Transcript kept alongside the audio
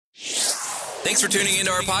Thanks for tuning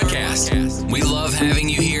into our podcast. We love having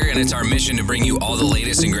you here, and it's our mission to bring you all the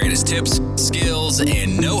latest and greatest tips, skills,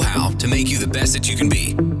 and know-how to make you the best that you can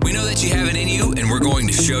be. We know that you have it in you, and we're going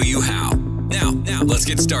to show you how. Now, let's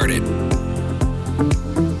get started.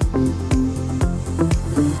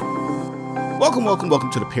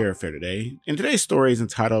 Welcome to the Para Affair today. And today's story is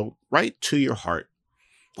entitled, Right to Your Heart.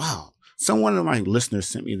 Wow. One of my listeners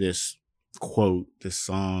sent me this quote, this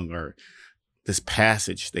song, or this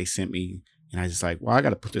passage they sent me. And I just like, well, I got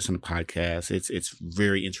to put this on the podcast. It's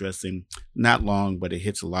very interesting. Not long, but it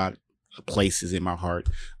hits a lot of places in my heart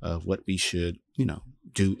of what we should,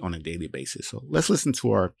 do on a daily basis. So let's listen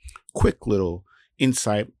to our quick little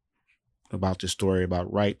insight about the story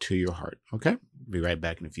about Right to Your Heart. Okay? Be right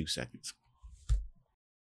back in a few seconds.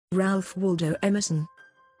 Ralph Waldo Emerson.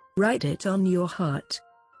 Write it on your heart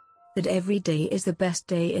that every day is the best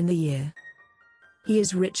day in the year. He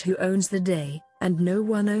is rich who owns the day, and no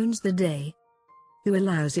one owns the day, who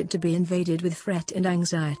allows it to be invaded with fret and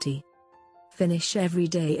anxiety. Finish every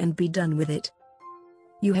day and be done with it.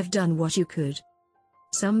 You have done what you could.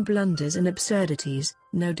 Some blunders and absurdities,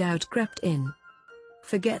 no doubt, crept in.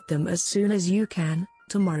 Forget them as soon as you can.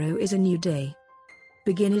 Tomorrow is a new day.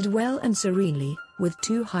 Begin it well and serenely, with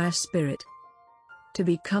too high a spirit to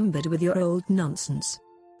be cumbered with your old nonsense.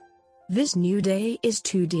 This new day is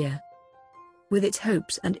too dear, with its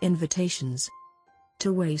hopes and invitations,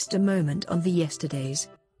 to waste a moment on the yesterdays.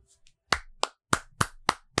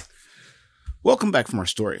 Welcome back from our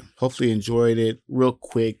story. Hopefully you enjoyed it real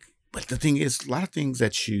quick. But the thing is, a lot of things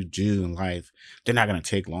that you do in life, they're not going to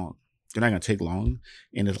take long. They're not going to take long.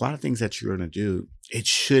 And there's a lot of things that you're going to do. It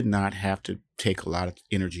should not have to take a lot of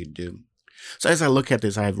energy to do. So as I look at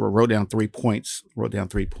this, I wrote down 3 points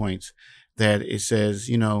that it says,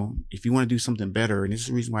 if you want to do something better, and this is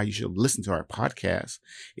the reason why you should listen to our podcast,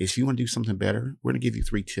 is if you want to do something better, we're going to give you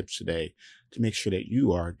 3 tips today to make sure that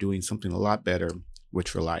you are doing something a lot better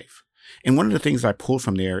with your life. And one of the things I pulled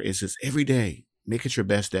from there is this: every day, make it your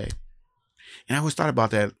best day. And I always thought about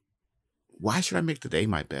that. Why should I make the day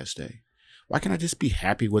my best day? Why can't I just be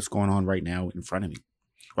happy what's going on right now in front of me?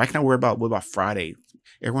 Why can't I worry about, what about Friday?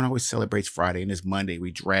 Everyone always celebrates Friday, and it's Monday.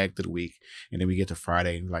 We drag through the week, and then we get to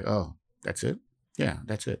Friday, and we're like, oh, that's it? Yeah,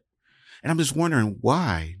 that's it. And I'm just wondering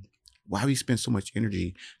why we spend so much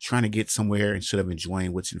energy trying to get somewhere instead of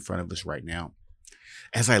enjoying what's in front of us right now.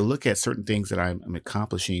 As I look at certain things that I'm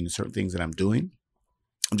accomplishing and certain things that I'm doing,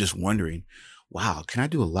 I'm just wondering, wow, can I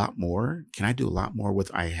do a lot more? Can I do a lot more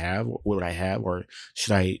with what I have? Or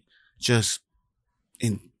should I just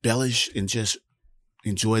embellish and just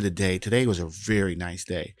enjoy the day? Today was a very nice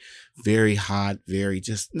day. Very hot,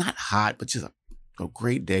 just not hot, but just a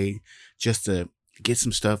great day just to get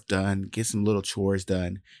some stuff done, get some little chores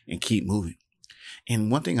done, and keep moving.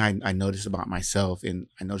 And one thing I noticed about myself, and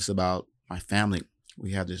I noticed about my family,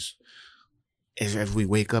 we have this, as we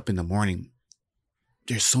wake up in the morning,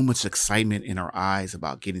 there's so much excitement in our eyes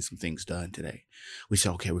about getting some things done today. We say,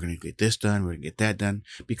 okay, we're going to get this done, we're going to get that done,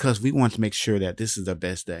 because we want to make sure that this is the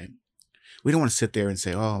best day. We don't want to sit there and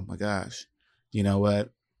say, oh my gosh, you know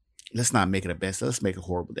what? Let's not make it a best. Let's make it a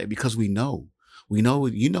horrible day, because we know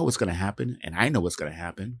what's going to happen, and I know what's going to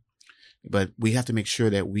happen, but we have to make sure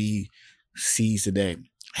that we seize the day.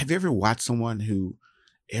 Have you ever watched someone who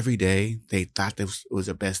every day they thought this was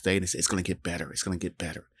the best day, and they said, it's going to get better. It's going to get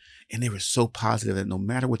better. And they were so positive that no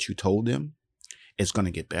matter what you told them, it's going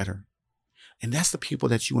to get better. And that's the people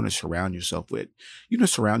that you want to surround yourself with. You want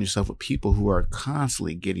to surround yourself with people who are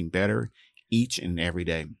constantly getting better each and every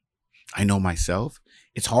day. I know myself,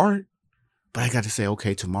 it's hard, but I got to say,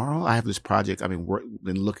 okay, tomorrow I have this project I've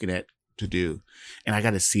been looking at to do, and I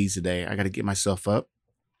got to seize the day. I got to get myself up.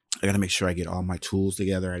 I got to make sure I get all my tools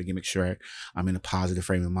together. I got to make sure I'm in a positive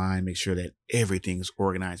frame of mind, make sure that everything is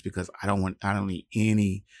organized, because I don't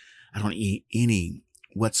need any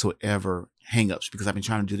whatsoever hangups, because I've been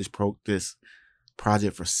trying to do this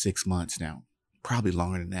project for 6 months now, probably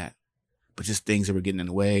longer than that, but just things that were getting in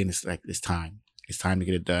the way. And it's like, it's time to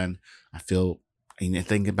get it done. I feel, and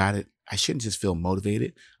thinking about it, I shouldn't just feel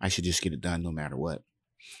motivated. I should just get it done no matter what.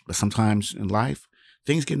 But sometimes in life,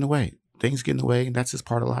 things get in the way. And that's just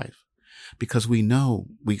part of life. Because we know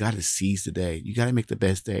we got to seize the day. You got to make the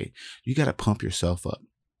best day. You got to pump yourself up.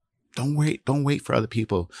 Don't wait for other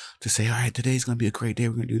people to say, all right, today's going to be a great day.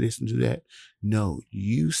 We're going to do this and do that. No,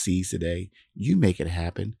 you seize the day. You make it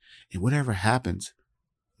happen. And whatever happens,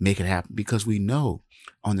 make it happen, because we know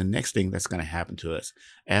on the next thing that's going to happen to us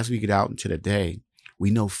as we get out into the day, we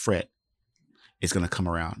know fret is going to come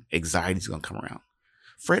around. Anxiety is going to come around.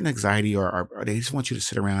 Fret and anxiety are they just want you to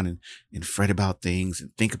sit around and fret about things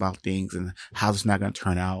and think about things and how it's not going to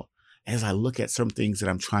turn out. As I look at some things that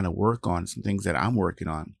I'm trying to work on, some things that I'm working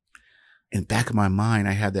on, in the back of my mind,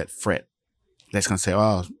 I have that fret that's going to say,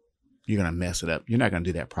 oh, you're going to mess it up. You're not going to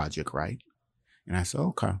do that project right. And I say,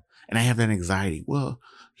 okay. And I have that anxiety. Well,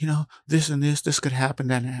 this and this could happen.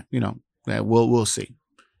 That we'll see.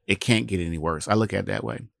 It can't get any worse. I look at it that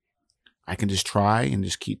way. I can just try and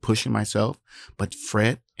just keep pushing myself, but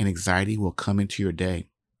fret and anxiety will come into your day.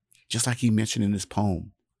 Just like he mentioned in his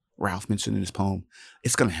poem, Ralph mentioned in his poem,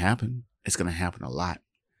 it's going to happen. It's going to happen a lot.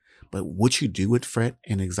 But what you do with fret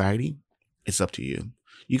and anxiety, it's up to you.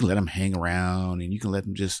 You can let them hang around and you can let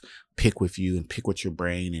them just pick with you and pick with your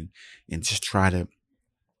brain and just try to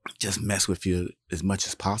just mess with you as much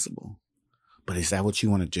as possible. But is that what you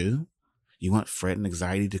want to do? You want fret and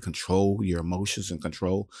anxiety to control your emotions and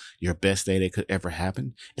control your best day that could ever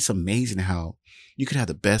happen? It's amazing how you could have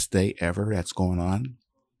the best day ever that's going on.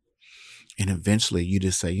 And eventually you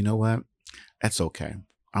just say, you know what? That's okay.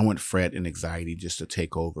 I want fret and anxiety just to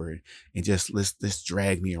take over and just let's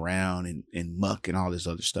drag me around and muck and all this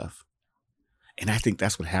other stuff. And I think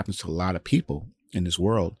that's what happens to a lot of people in this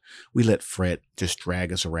world. We let fret just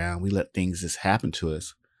drag us around. We let things just happen to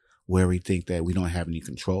us where we think that we don't have any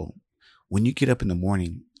control. When you get up in the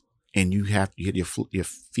morning and you have to hit your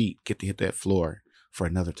feet, get to hit that floor for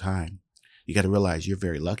another time, you got to realize you're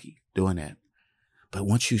very lucky doing that. But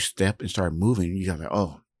once you step and start moving, you got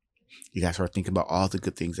to start thinking about all the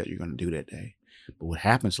good things that you're going to do that day. But what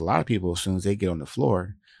happens to a lot of people, as soon as they get on the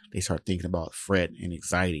floor, they start thinking about fret and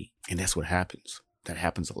anxiety. And that's what happens. That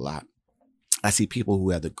happens a lot. I see people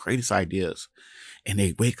who have the greatest ideas and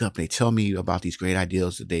they wake up and they tell me about these great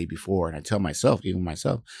ideas the day before. And I tell myself,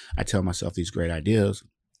 I tell myself these great ideas.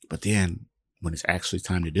 But then when it's actually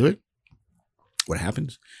time to do it, what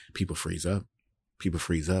happens? People freeze up. People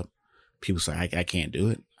say, I can't do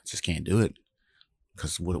it. I just can't do it.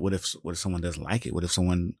 Because what if someone doesn't like it? What if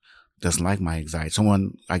someone doesn't like my anxiety?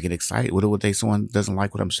 I get excited. What if someone doesn't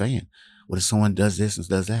like what I'm saying? What if someone does this and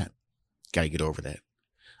does that? Got to get over that.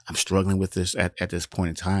 I'm struggling with this at this point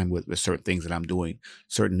in time with certain things that I'm doing,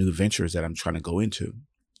 certain new ventures that I'm trying to go into.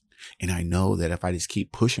 And I know that if I just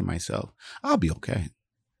keep pushing myself, I'll be okay.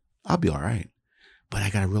 I'll be all right. But I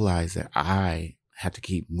got to realize that I have to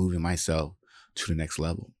keep moving myself to the next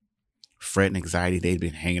level. Fret and anxiety, they've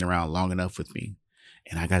been hanging around long enough with me.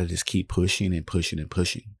 And I got to just keep pushing and pushing and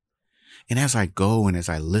pushing. And as I go and as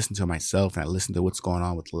I listen to myself and I listen to what's going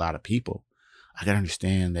on with a lot of people, I got to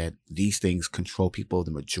understand that these things control people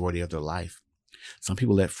the majority of their life. Some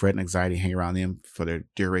people let fret and anxiety hang around them for the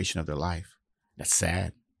duration of their life. That's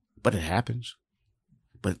sad, but it happens.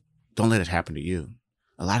 But don't let it happen to you.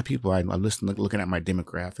 A lot of people, I'm looking at my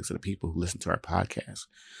demographics of the people who listen to our podcast.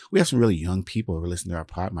 We have some really young people who listen to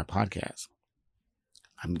my podcast.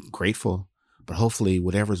 I'm grateful, but hopefully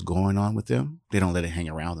whatever's going on with them, they don't let it hang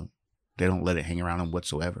around them. They don't let it hang around them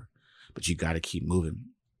whatsoever. But you got to keep moving.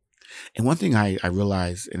 And one thing I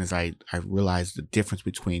realized, and as I realized the difference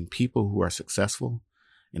between people who are successful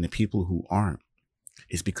and the people who aren't,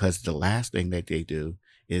 is because the last thing that they do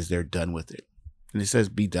is they're done with it. And it says,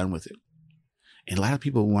 be done with it. And a lot of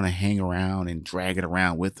people want to hang around and drag it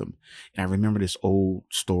around with them. And I remember this old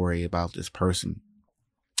story about this person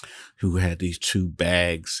who had these two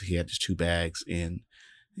bags. He had these two bags and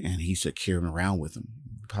he used to carry them around with him.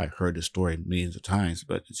 You probably heard the story millions of times,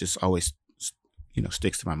 but it just always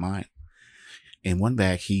sticks to my mind. In one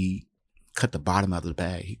bag, he cut the bottom out of the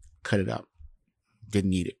bag. He cut it out. Didn't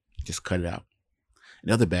need it. Just cut it out.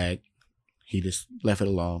 Another bag, he just left it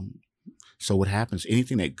alone. So what happens,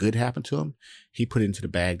 anything that good happened to him, he put it into the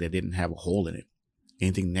bag that didn't have a hole in it.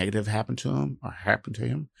 Anything negative happened to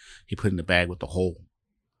him, he put in the bag with the hole.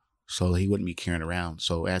 So he wouldn't be carrying around.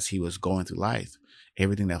 So as he was going through life,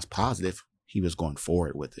 everything that was positive, he was going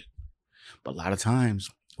forward with it. But a lot of times,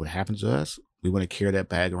 what happens to us, we want to carry that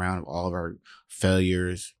bag around of all of our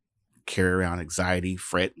failures, carry around anxiety,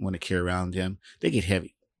 fret, want to carry around them. They get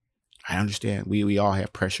heavy. I understand. We all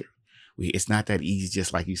have pressure. It's not that easy,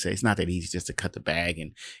 just like you say. It's not that easy just to cut the bag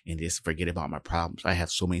and just forget about my problems. I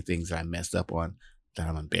have so many things that I messed up on that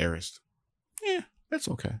I'm embarrassed. Yeah, that's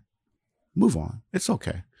okay. Move on. It's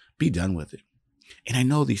okay. Be done with it. And I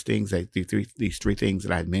know these things, that these three things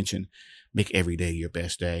that I mentioned, make every day your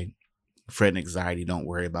best day. Fret and anxiety, don't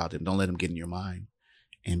worry about them. Don't let them get in your mind,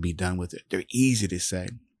 and be done with it. They're easy to say.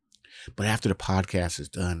 But after the podcast is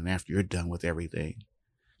done and after you're done with everything,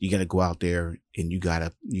 you got to go out there and you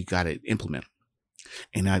got to implement.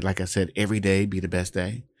 And like I said, every day be the best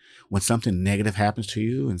day. When something negative happens to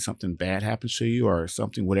you and something bad happens to you or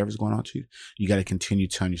something, whatever's going on to you, you got to continue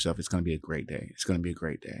telling yourself it's going to be a great day. It's going to be a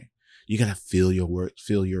great day. You got to fill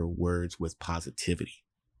your words with positivity.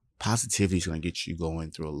 Positivity is going to get you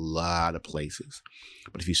going through a lot of places.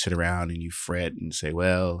 But if you sit around and you fret and say,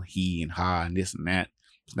 well, he and ha and this and that,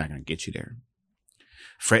 it's not going to get you there.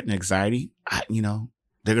 Fret and anxiety,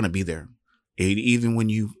 they're going to be there. Even when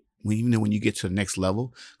you get to the next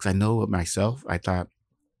level, because I know of myself, I thought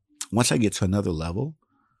once I get to another level,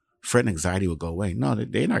 fret and anxiety will go away. No,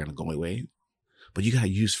 they're not going to go away. But you got to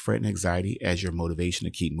use fret and anxiety as your motivation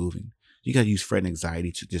to keep moving. You got to use fret and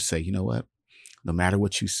anxiety to just say, you know what? No matter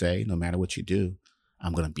what you say, no matter what you do,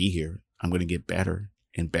 I'm going to be here. I'm going to get better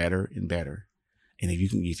and better and better. And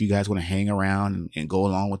if you guys want to hang around and go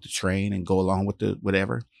along with the train and go along with the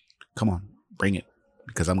whatever, come on, bring it,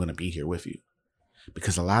 because I'm going to be here with you.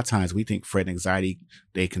 Because a lot of times we think fret and anxiety,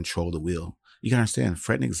 they control the wheel. You got to understand,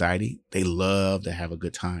 fret and anxiety, they love to have a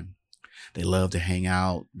good time. They love to hang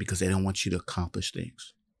out because they don't want you to accomplish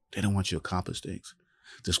things. They don't want you to accomplish things.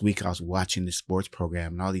 This week I was watching this sports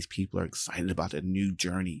program and all these people are excited about their new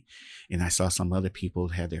journey. And I saw some other people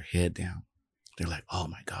have their head down. They're like, oh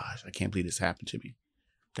my gosh, I can't believe this happened to me.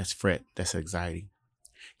 That's fret. That's anxiety.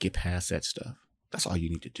 Get past that stuff. That's all you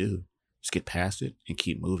need to do. Just get past it and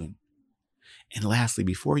keep moving. And lastly,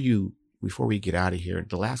 before we get out of here,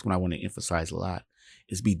 the last one I want to emphasize a lot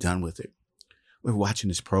is be done with it. We're watching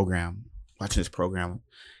this program,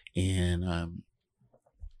 and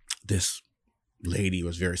this lady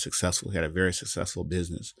was very successful, had a very successful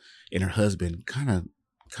business, and her husband kind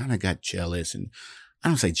of got jealous, and I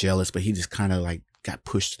don't say jealous, but he just kind of like got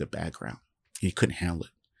pushed to the background. He couldn't handle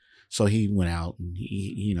it. So he went out and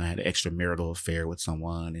he had an extramarital affair with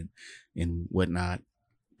someone and whatnot.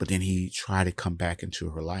 But then he tried to come back into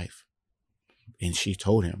her life. And she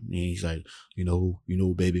told him, and he's like,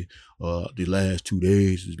 baby, the last 2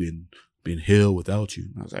 days has been hell without you.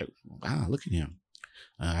 And I was like, wow, look at him.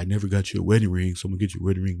 I never got you a wedding ring, so I'm gonna get you a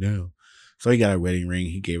wedding ring now. So he got a wedding ring.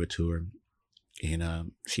 He gave it to her,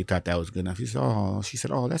 and she thought that was good enough. She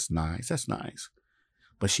said, oh, that's nice. That's nice.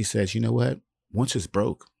 But she says, you know what? Once it's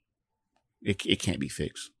broke, it can't be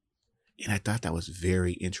fixed. And I thought that was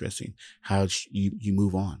very interesting, how you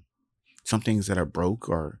move on. Some things that are broke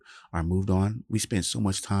or are moved on, we spend so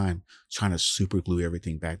much time trying to super glue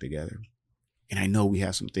everything back together. And I know we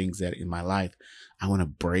have some things that in my life I want to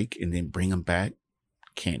break and then bring them back.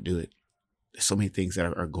 Can't do it. There's so many things that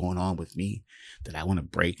are going on with me that I want to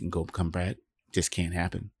break and come back. Just can't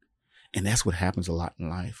happen. And that's what happens a lot in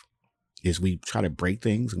life, is we try to break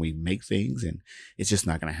things and we make things and it's just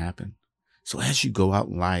not going to happen. So as you go out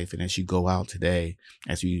in life and as you go out today,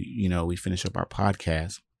 as we finish up our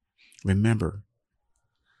podcast, remember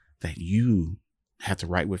that you have to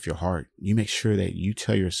write with your heart. You make sure that you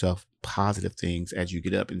tell yourself positive things as you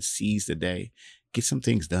get up and seize the day. Get some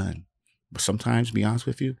things done. But sometimes, to be honest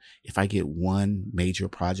with you, if I get one major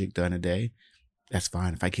project done a day, that's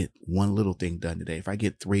fine. If I get one little thing done today, if I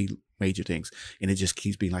get 3 major things, and it just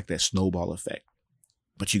keeps being like that snowball effect.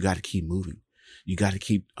 But you got to keep moving. You got to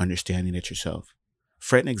keep understanding it yourself.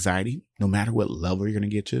 Fret and anxiety, no matter what level you're going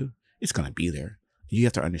to get to, it's going to be there. You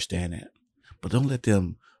have to understand that. But don't let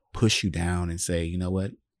them push you down and say, you know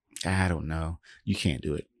what? I don't know. You can't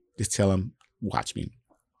do it. Just tell them, watch me.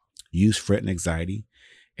 Use fret and anxiety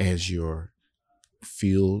as your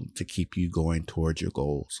fuel to keep you going towards your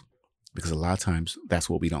goals. Because a lot of times that's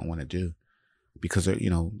what we don't want to do. Because,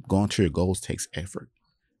 going to your goals takes effort.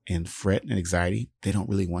 And fret and anxiety, they don't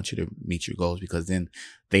really want you to meet your goals because then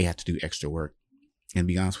they have to do extra work. And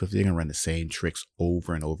to be honest with you, they're going to run the same tricks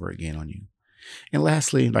over and over again on you. And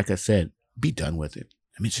lastly, like I said, be done with it.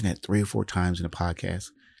 I mentioned that 3 or 4 times in the podcast.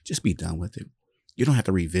 Just be done with it. You don't have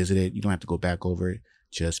to revisit it. You don't have to go back over it.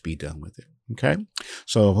 Just be done with it. Okay.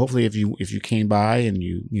 So hopefully if you came by and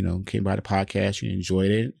you came by the podcast, you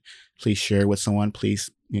enjoyed it, please share it with someone. Please,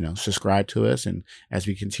 subscribe to us. And as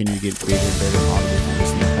we continue to get bigger and better on all the different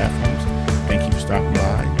listening platforms, thank you for stopping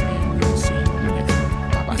by, and we'll see you in the next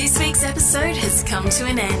one. Bye-bye. This week's episode has come to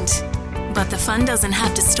an end, but the fun doesn't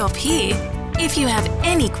have to stop here. If you have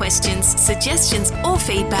any questions, suggestions, or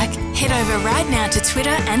feedback, head over right now to Twitter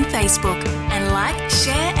and Facebook and like,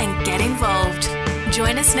 share, and get involved.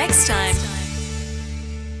 Join us next time.